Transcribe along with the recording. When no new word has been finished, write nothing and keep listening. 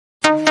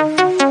Hello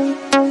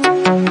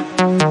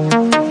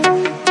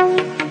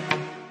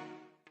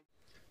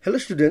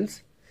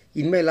students,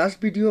 in my last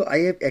video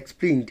I have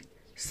explained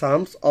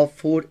sums of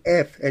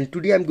 4f and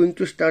today I am going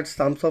to start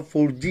sums of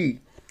 4g,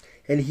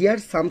 and here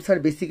sums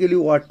are basically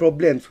word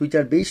problems which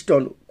are based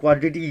on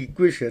quadratic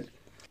equation.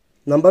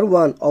 Number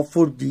 1 of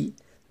 4g,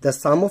 the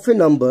sum of a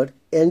number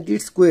and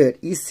its square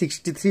is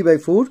 63 by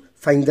 4,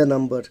 find the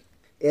number.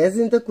 As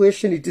in the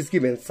question it is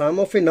given sum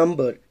of a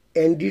number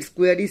and its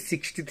square is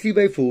 63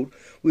 by 4,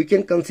 we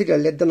can consider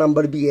let the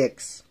number be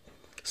x.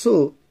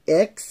 So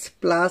x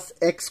plus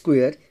x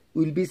square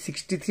will be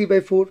 63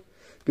 by 4,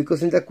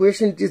 because in the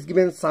question it is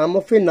given sum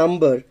of a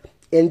number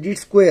and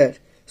its square.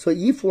 So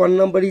if one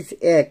number is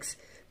x,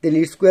 then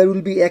its square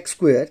will be x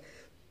square.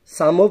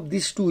 Sum of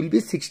these two will be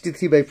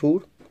 63 by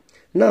 4.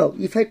 Now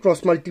if I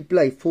cross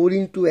multiply 4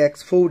 into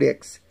x,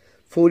 4x,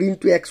 4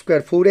 into x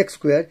square, 4x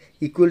square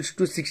equals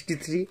to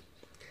 63.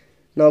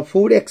 Now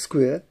 4x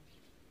square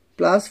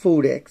plus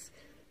 4x.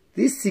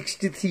 This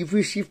 63, if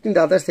we shift in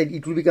the other side,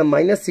 it will become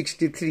minus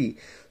 63.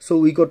 So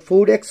we got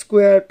 4x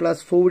square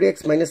plus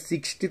 4x minus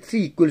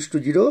 63 equals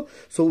to 0.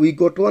 So we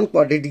got one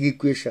quadratic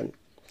equation.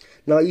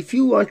 Now if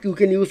you want, you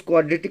can use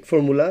quadratic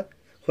formula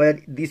where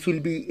this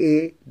will be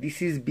a,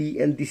 this is b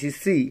and this is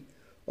c.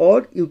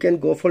 Or you can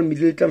go for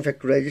middle term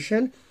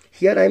factorization.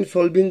 Here I am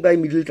solving by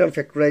middle term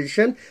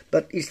factorization,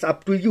 but it's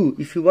up to you.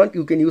 If you want,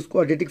 you can use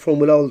quadratic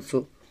formula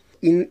also.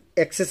 In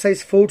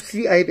exercise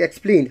 4c, I have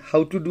explained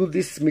how to do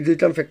this middle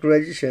term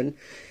factorization.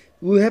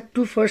 We have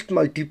to first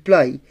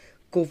multiply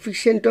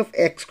coefficient of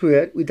x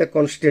square with a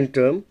constant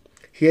term.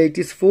 Here it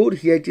is 4,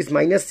 here it is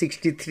minus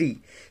 63.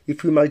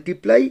 If we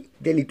multiply,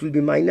 then it will be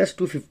minus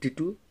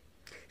 252.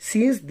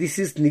 Since this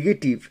is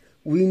negative,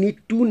 we need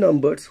two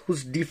numbers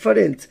whose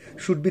difference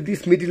should be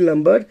this middle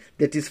number,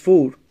 that is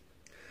 4.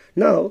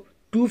 Now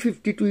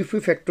 252, if we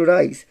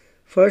factorize,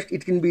 first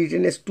it can be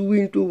written as 2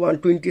 into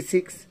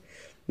 126.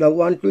 Now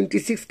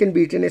 126 can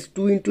be written as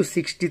 2 into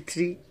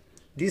 63.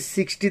 This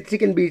 63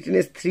 can be written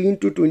as 3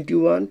 into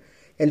 21,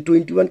 and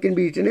 21 can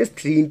be written as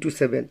 3 into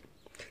 7.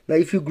 Now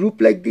if you group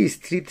like this,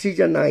 3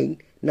 3 are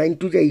 9, 9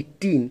 2 are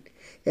 18,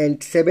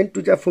 and 7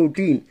 2 are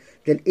 14,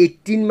 then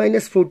 18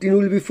 minus 14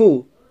 will be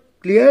 4.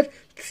 Clear?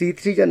 3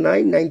 3 are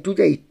 9, 9 2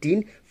 are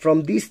 18.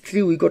 From these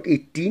 3 we got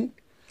 18,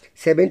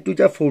 7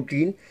 2 are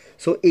 14.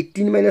 So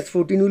 18 minus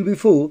 14 will be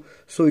 4.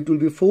 So it will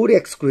be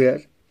 4x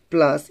square.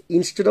 Plus,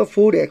 instead of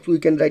 4x, we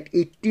can write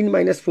 18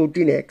 minus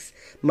 14x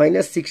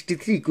minus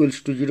 63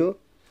 equals to 0.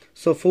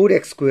 So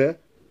 4x square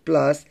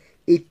plus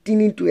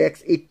 18 into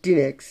x,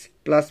 18x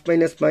plus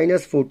minus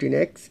minus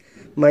 14x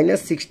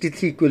minus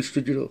 63 equals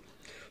to 0.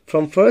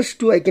 From first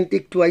two, I can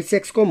take twice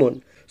x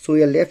common. So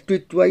we are left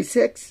with twice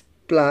x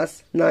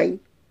plus 9.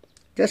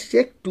 Just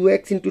check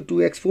 2x into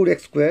 2x, 4x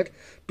square.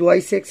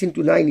 Twice x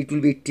into 9, it will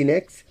be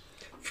 18x.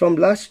 From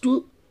last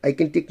two, I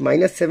can take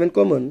minus 7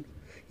 common.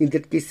 In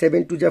that case,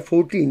 7 2 are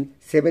 14,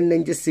 7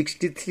 9 is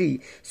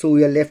 63. So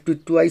we are left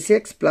with twice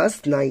x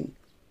plus 9.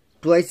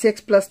 Twice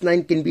x plus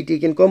 9 can be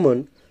taken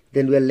common.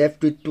 Then we are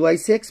left with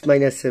twice x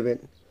minus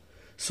 7.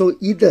 So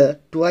either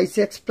twice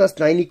x plus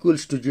 9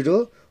 equals to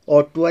 0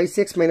 or twice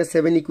x minus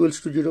 7 equals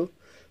to 0.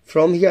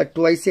 From here,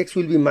 twice x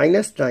will be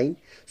minus 9.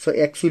 So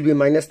x will be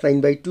minus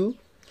 9 by 2.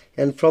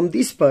 And from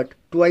this part,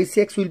 twice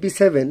x will be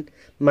 7.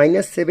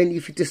 Minus 7,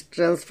 if it is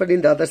transferred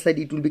in the other side,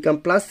 it will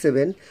become plus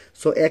 7.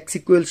 So x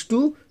equals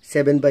to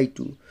 7 by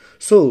 2.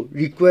 So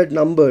required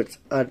numbers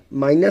are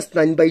minus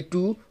 9 by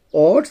 2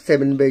 or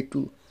 7 by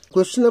 2.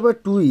 Question number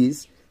 2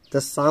 is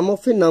the sum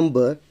of a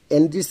number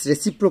and its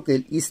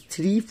reciprocal is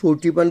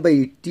 341 by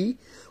 80.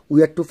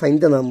 We have to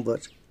find the number.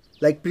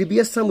 Like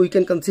previous sum, we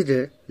can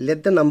consider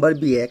let the number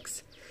be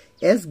x.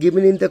 As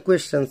given in the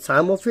question,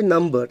 sum of a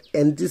number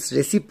and this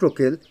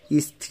reciprocal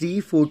is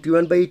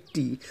 341 by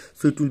 80.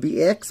 So it will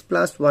be x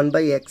plus 1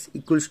 by x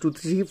equals to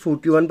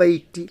 341 by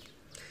 80.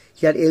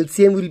 Here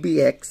LCM will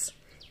be x.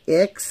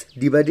 X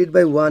divided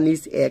by 1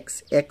 is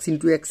x. X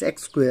into x,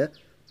 x square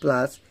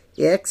plus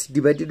x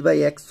divided by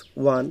x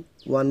 1.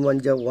 1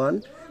 1 ja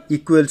 1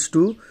 equals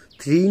to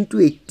 3 into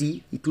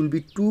 80. It will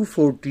be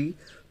 240.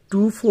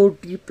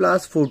 240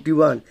 plus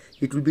 41.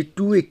 It will be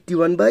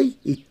 281 by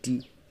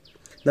 80.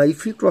 Now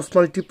if we cross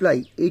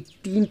multiply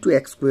 80 into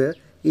x square,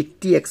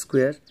 80x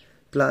square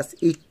plus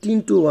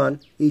 18 to 1,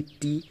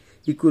 80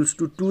 equals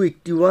to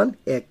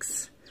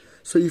 281x.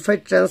 So if I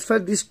transfer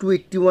this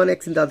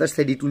 281x in the other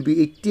side, it will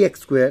be 80x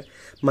square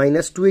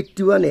minus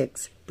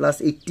 281x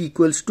plus 80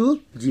 equals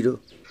to 0.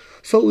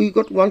 So we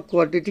got one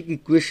quadratic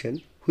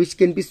equation which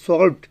can be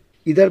solved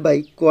either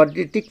by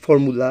quadratic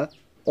formula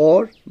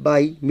or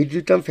by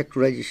middle term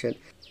factorization.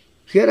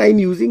 Here I am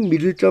using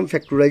middle term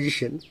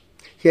factorization.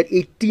 Here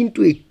 18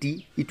 to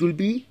 80, it will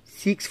be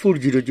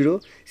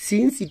 6400.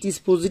 Since it is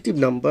positive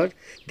number,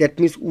 that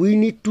means we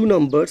need two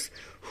numbers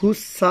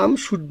whose sum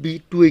should be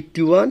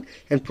 281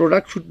 and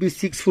product should be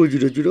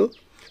 6400.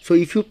 So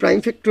if you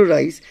prime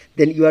factorize,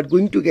 then you are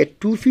going to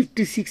get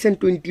 256 and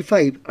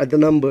 25 are the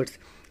numbers.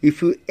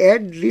 If you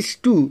add these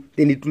two,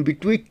 then it will be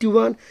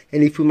 281,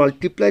 and if you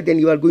multiply, then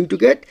you are going to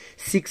get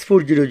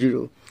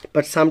 6400.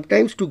 But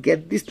sometimes to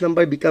get this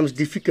number becomes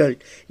difficult.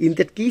 In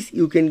that case,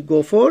 you can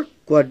go for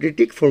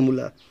quadratic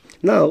formula.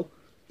 Now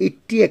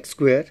 80x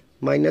square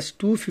minus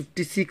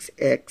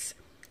 256x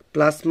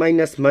plus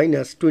minus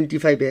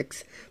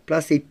 25x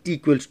plus 80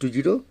 equals to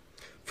 0.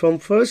 From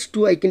first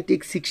two I can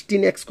take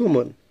 16x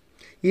common.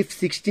 If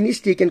 16 is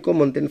taken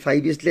common, then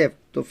 5 is left.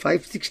 So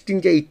 5 16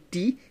 is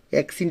 80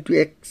 x into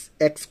x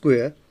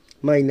square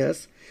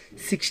minus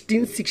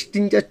 16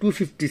 16 is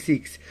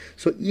 256.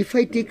 So if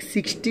I take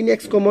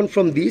 16x common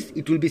from this,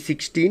 it will be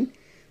 16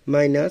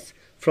 minus,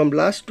 from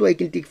last two I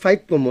can take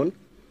 5 common,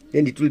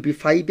 then it will be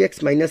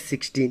 5x minus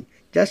 16.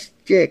 Just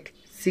check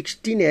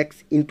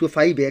 16x into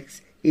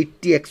 5x,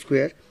 80x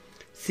square.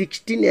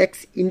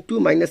 16x into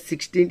minus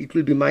 16, it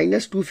will be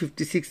minus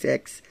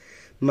 256x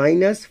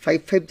minus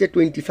 5 5 is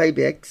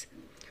 25x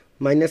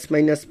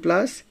minus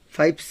plus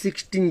 5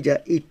 16 is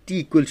 80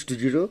 equals to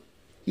 0.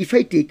 If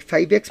I take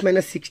 5x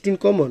minus 16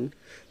 common,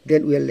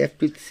 then we are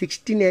left with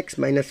 16x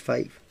minus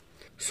 5.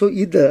 So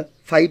either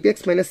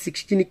 5x minus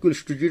 16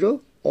 equals to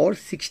 0 or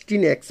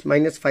 16x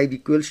minus 5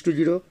 equals to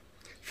 0.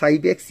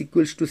 5x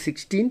equals to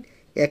 16,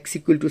 x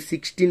equal to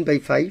 16 by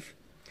 5.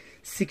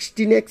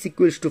 16x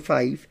equals to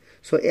 5.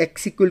 So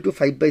x equal to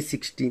 5 by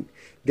 16.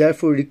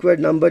 Therefore required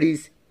number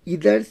is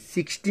either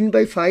 16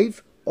 by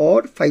 5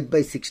 or 5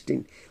 by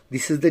 16.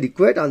 This is the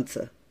required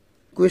answer.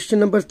 Question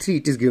number 3,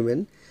 it is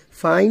given.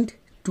 Find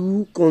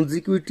two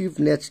consecutive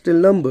natural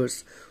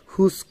numbers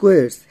whose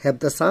squares have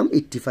the sum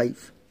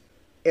 85.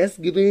 As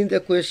given in the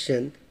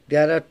question,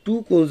 there are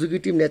two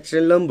consecutive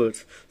natural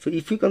numbers. So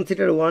if you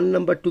consider one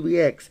number to be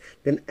x,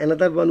 then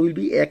another one will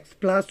be x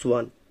plus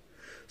 1.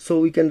 So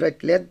we can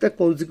write, let the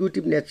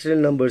consecutive natural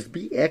numbers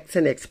be x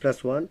and x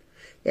plus 1.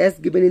 As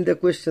given in the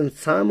question,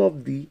 sum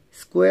of the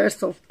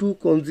squares of two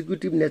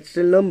consecutive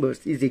natural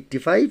numbers is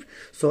 85.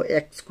 So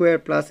x square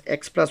plus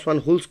x plus 1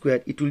 whole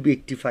square, it will be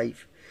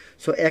 85.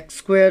 So x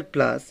square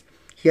plus,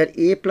 here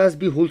a plus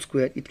b whole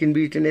square, it can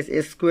be written as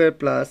s square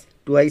plus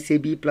twice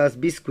ab plus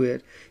b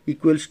square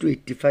equals to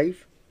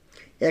 85.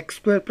 X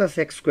square plus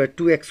x square,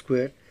 2x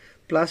square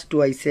plus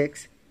twice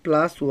x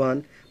plus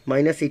 1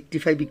 minus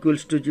 85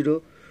 equals to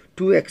 0.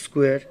 2x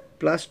square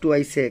plus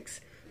twice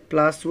x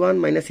plus 1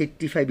 minus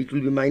 85, it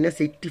will be minus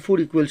 84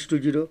 equals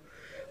to 0.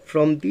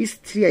 From these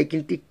three I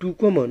can take 2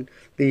 common,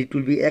 then it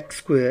will be x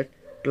square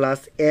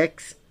plus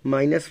x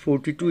minus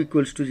 42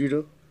 equals to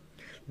 0.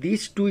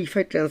 These two, if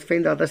I transfer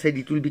in the other side,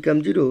 it will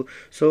become 0.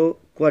 So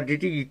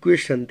quadratic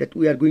equation that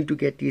we are going to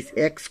get is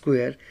x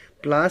square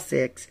plus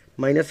x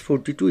minus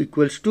 42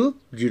 equals to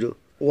 0.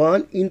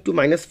 1 into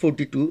minus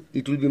 42,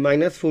 it will be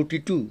minus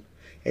 42.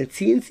 And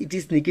since it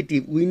is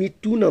negative, we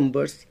need two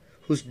numbers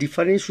whose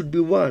difference should be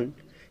 1.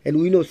 And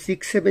we know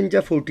 6 7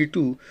 is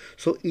 42.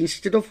 So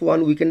instead of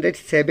 1, we can write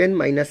 7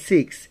 minus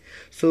 6.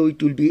 So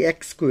it will be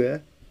x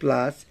square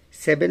plus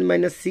 7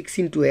 minus 6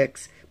 into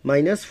x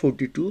minus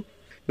 42.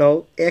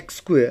 Now x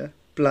square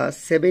plus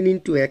 7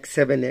 into x,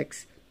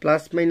 7x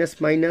plus minus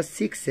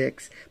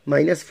 6x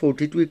minus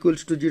 42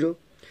 equals to 0.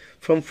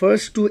 From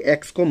first two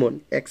x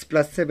common, x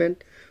plus 7.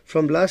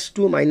 From last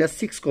two minus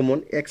 6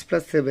 common, x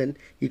plus 7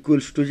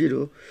 equals to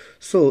 0.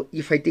 So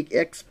if I take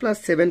x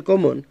plus 7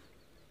 common,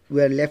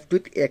 we are left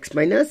with x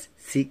minus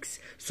 6.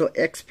 So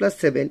x plus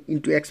 7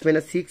 into x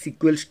minus 6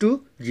 equals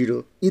to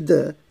 0.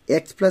 Either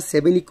x plus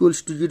 7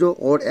 equals to 0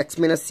 or x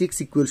minus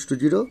 6 equals to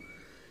 0.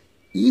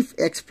 If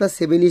x plus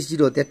 7 is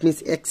 0, that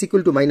means x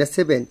equal to minus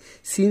 7.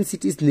 Since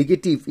it is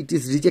negative, it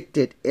is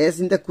rejected.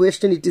 As in the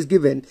question it is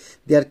given,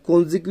 they are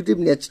consecutive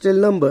natural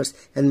numbers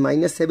and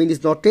minus 7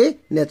 is not a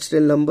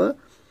natural number.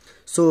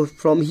 So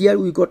from here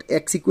we got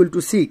x equal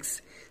to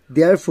 6.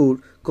 Therefore,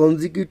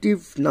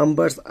 consecutive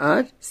numbers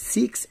are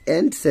 6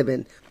 and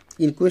 7.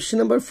 In question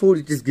number 4,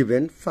 it is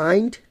given,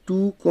 find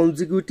two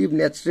consecutive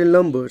natural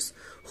numbers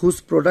whose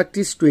product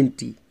is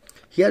 20.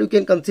 Here you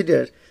can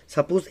consider,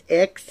 suppose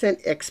x and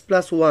x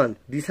plus 1,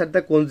 these are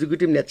the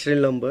consecutive natural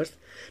numbers.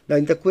 Now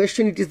in the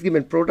question it is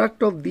given,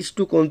 product of these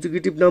two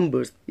consecutive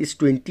numbers is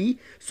 20.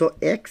 So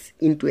x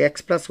into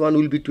x plus 1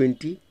 will be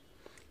 20.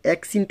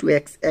 X into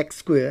x, x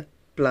square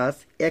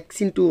plus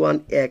x into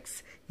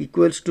 1x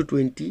equals to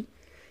 20.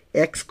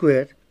 X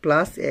square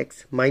plus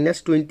x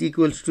minus 20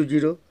 equals to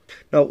 0.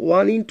 Now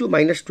 1 into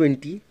minus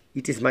 20,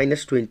 it is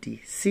minus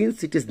 20.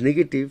 Since it is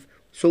negative,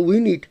 so we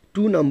need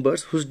two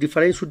numbers whose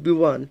difference should be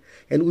 1.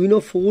 And we know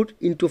 4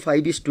 into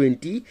 5 is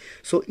 20.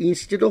 So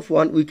instead of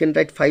 1, we can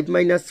write 5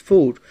 minus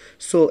 4.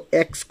 So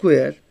x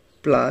square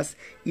plus,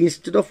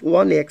 instead of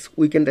 1x,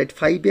 we can write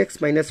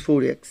 5x minus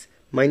 4x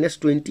minus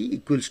 20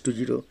 equals to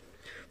 0.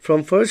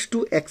 From first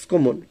two x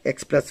common,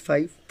 x plus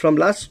 5. From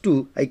last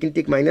two, I can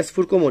take minus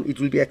 4 common. It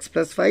will be x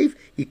plus 5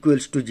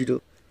 equals to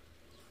 0.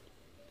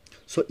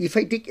 So if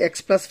I take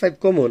x plus 5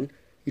 common,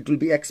 it will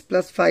be x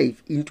plus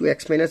 5 into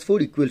x minus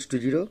 4 equals to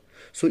 0.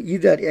 So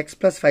either x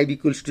plus 5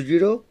 equals to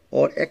 0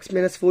 or x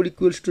minus 4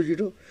 equals to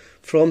 0.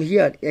 From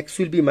here, x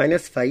will be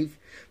minus 5.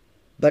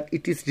 But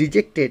it is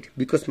rejected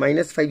because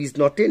minus 5 is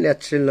not a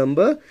natural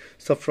number.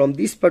 So from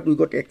this part, we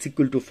got x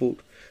equal to 4.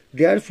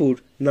 Therefore,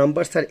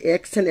 numbers are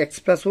x and x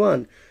plus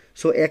 1.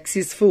 So x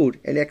is 4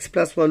 and x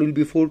plus 1 will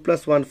be 4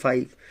 plus 1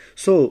 5.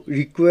 So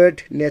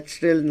required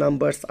natural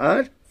numbers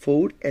are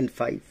 4 and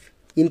 5.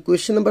 In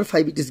question number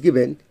 5 it is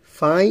given,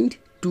 find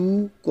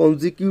two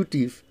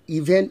consecutive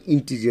even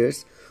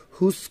integers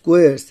whose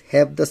squares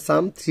have the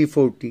sum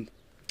 340.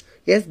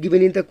 As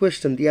given in the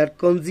question, they are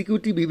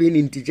consecutive even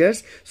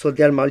integers, so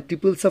they are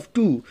multiples of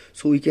 2.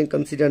 So we can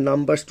consider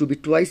numbers to be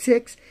twice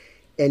x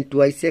and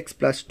twice x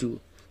plus 2.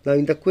 Now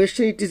in the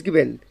question it is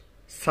given,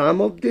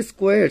 sum of the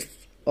squares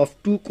of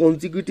two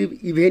consecutive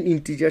even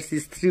integers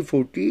is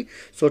 340.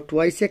 So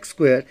twice x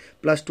square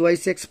plus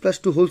twice x plus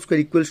 2 whole square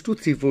equals to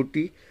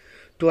 340.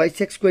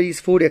 Twice x square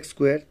is 4x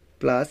square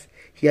plus,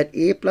 here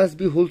a plus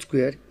b whole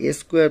square, a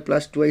square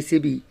plus twice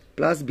ab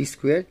plus b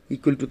square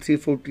equal to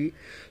 340.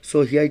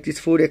 So here it is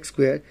 4x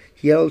square,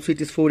 here also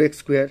it is 4x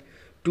square,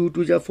 2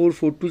 to the 4,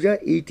 4 to the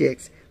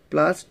 8x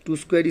plus 2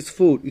 square is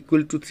 4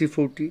 equal to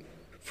 340.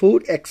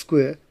 4x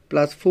square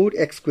plus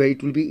 4x square,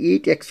 it will be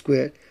 8x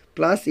square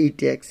plus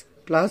 8x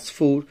plus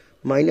 4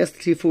 minus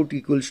 340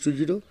 equals to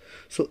 0.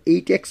 So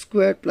 8x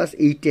square plus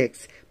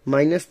 8x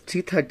minus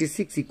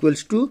 336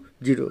 equals to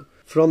 0.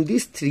 From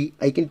these 3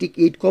 I can take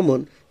 8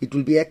 common, it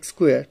will be x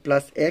square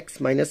plus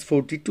x minus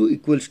 42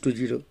 equals to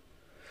 0.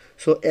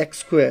 So x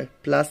square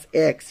plus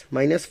x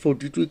minus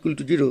 42 equal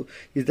to 0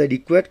 is the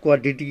required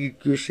quadratic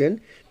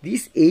equation.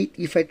 This 8,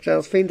 if I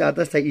transfer in the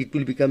other side, it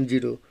will become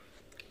 0.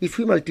 If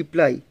we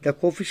multiply the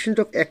coefficient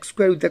of x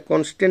square with the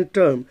constant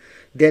term,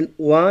 then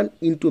 1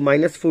 into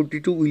minus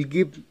 42 will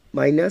give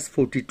minus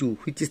 42,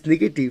 which is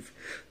negative.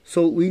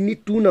 So we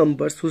need two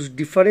numbers whose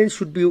difference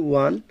should be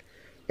 1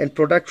 and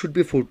product should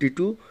be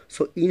 42.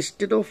 So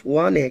instead of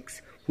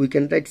 1x, we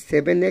can write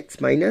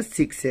 7x minus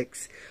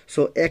 6x.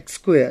 So x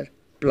square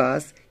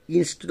plus,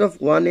 instead of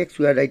 1x,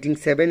 we are writing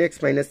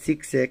 7x minus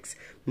 6x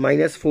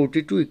minus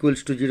 42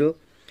 equals to 0.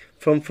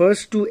 From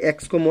first to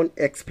x common,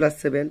 x plus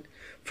 7.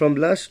 From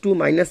last to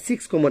minus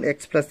 6 common,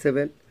 x plus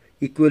 7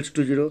 equals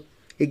to 0.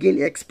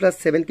 Again x plus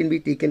 7 can be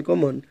taken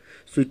common.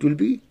 So it will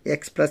be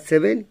x plus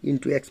 7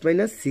 into x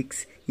minus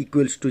 6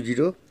 equals to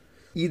 0.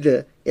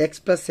 Either x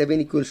plus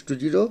 7 equals to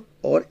 0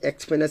 or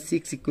x minus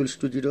 6 equals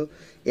to 0.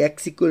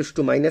 X equals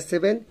to minus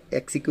 7,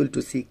 x equal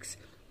to 6.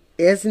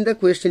 As in the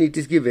question it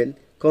is given,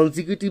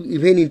 consecutive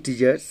even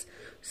integers,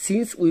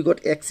 since we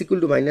got x equal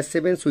to minus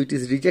 7, so it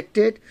is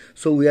rejected.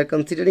 So we are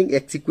considering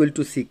x equal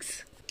to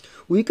 6.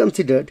 We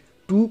considered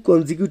two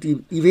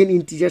consecutive even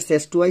integers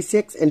as twice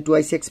x and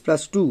twice x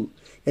plus 2,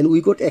 and we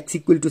got x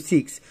equal to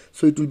 6.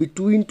 So it will be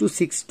 2 into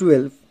 6,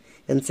 12,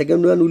 and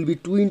second one will be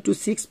 2 into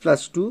 6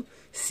 plus 2,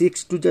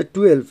 6 to the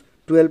 12,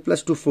 12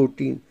 plus 2,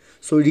 14.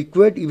 So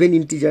required even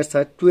integers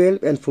are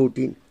 12 and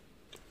 14.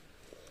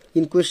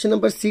 In question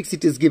number 6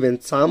 it is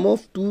given, sum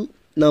of two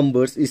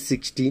numbers is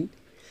 16.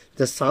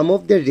 The sum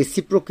of their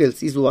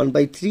reciprocals is 1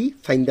 by 3.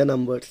 Find the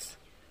numbers.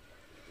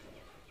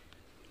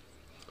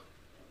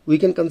 We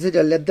can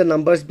consider, let the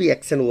numbers be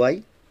x and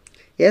y.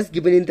 As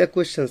given in the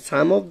question,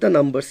 sum of the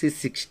numbers is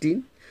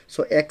 16.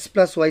 So x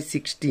plus y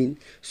 16.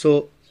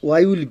 So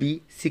y will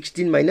be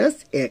 16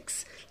 minus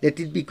x. Let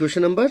it be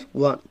equation number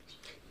 1.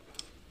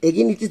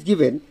 Again it is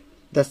given,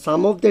 the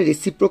sum of the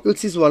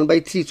reciprocals is 1 by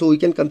 3. So we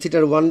can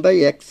consider 1 by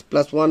x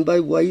plus 1 by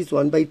y is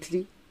 1 by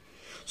 3.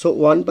 So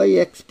 1 by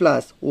x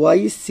plus y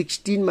is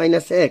 16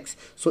 minus x.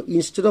 So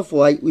instead of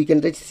y, we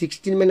can write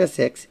 16 minus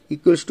x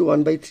equals to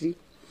 1 by 3.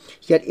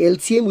 Here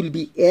LCM will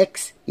be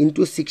x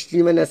into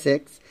 16 minus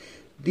x.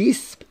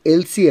 This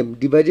LCM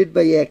divided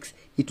by x,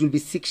 it will be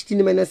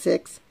 16 minus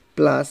x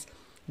plus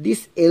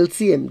this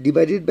LCM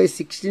divided by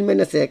 16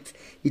 minus x,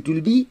 it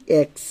will be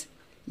x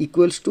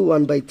equals to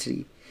 1 by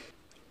 3.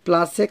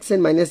 Plus x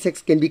and minus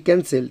x can be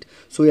cancelled.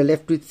 So we are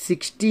left with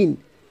 16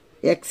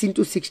 x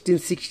into 16,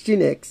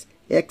 16x,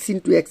 x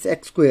into x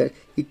square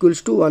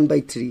equals to 1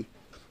 by 3.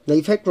 Now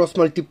if I cross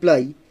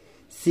multiply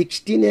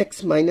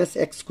 16x minus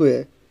x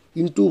square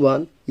into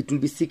 1, it will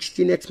be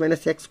 16x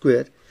minus x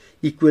square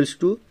equals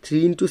to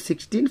 3 into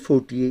 16,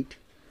 48.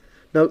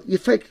 Now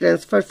if I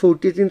transfer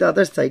 48 in the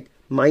other side,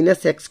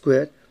 minus x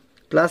square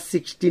plus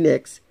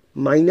 16x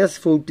minus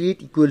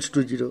 48 equals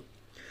to 0.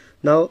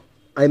 Now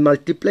I am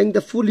multiplying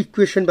the full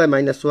equation by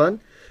minus 1,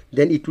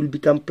 then it will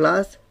become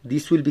plus,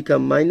 this will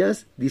become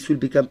minus, this will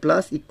become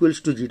plus equals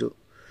to 0.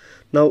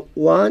 Now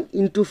 1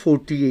 into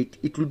 48,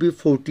 it will be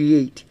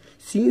 48.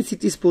 Since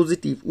it is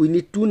positive, we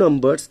need two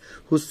numbers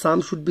whose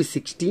sum should be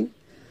 16,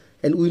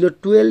 and we know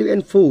 12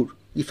 and 4.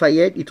 If I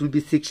add, it will be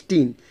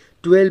 16.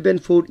 12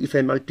 and 4, if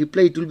I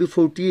multiply, it will be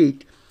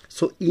 48.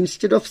 So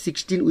instead of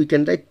 16, we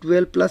can write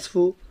 12 plus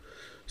 4.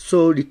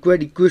 So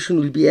required equation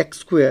will be x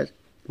square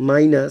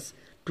minus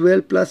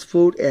 12 plus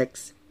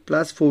 4x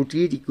plus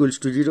 48 equals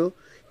to 0.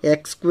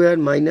 X square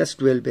minus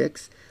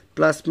 12x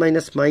plus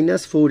minus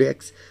minus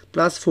 4x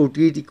plus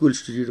 48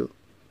 equals to 0.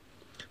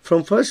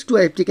 From first two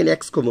I have taken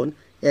x common,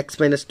 x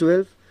minus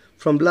 12.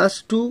 From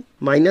last two,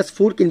 minus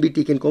 4 can be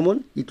taken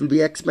common. It will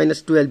be x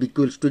minus 12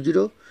 equals to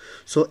 0.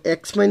 So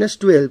x minus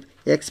 12,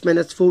 x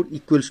minus 4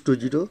 equals to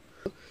 0.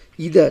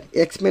 Either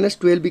x minus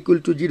 12 equal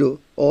to 0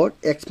 or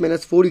x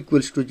minus 4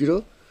 equals to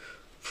 0.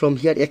 From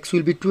here x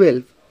will be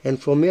 12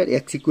 and from here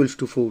x equals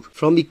to 4.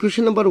 From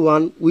equation number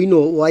 1 we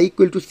know y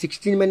equal to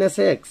 16 minus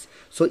x.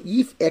 So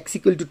if x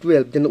equal to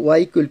 12, then y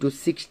equal to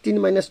 16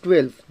 minus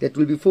 12, that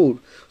will be 4.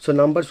 So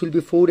numbers will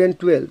be 4 and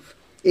 12.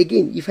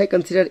 Again, if I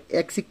consider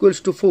x equals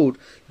to 4,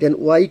 then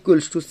y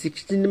equals to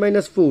 16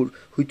 minus 4,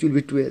 which will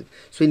be 12.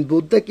 So in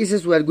both the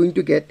cases we are going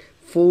to get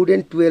 4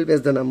 and 12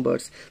 as the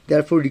numbers.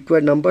 Therefore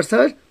required numbers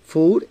are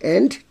 4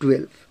 and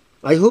 12.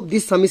 I hope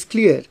this sum is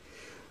clear.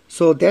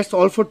 So that's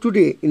all for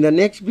today. In the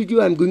next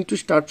video I am going to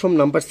start from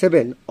number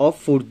 7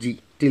 of 4G.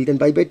 Till then,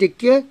 bye bye, take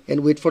care and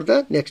wait for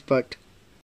the next part.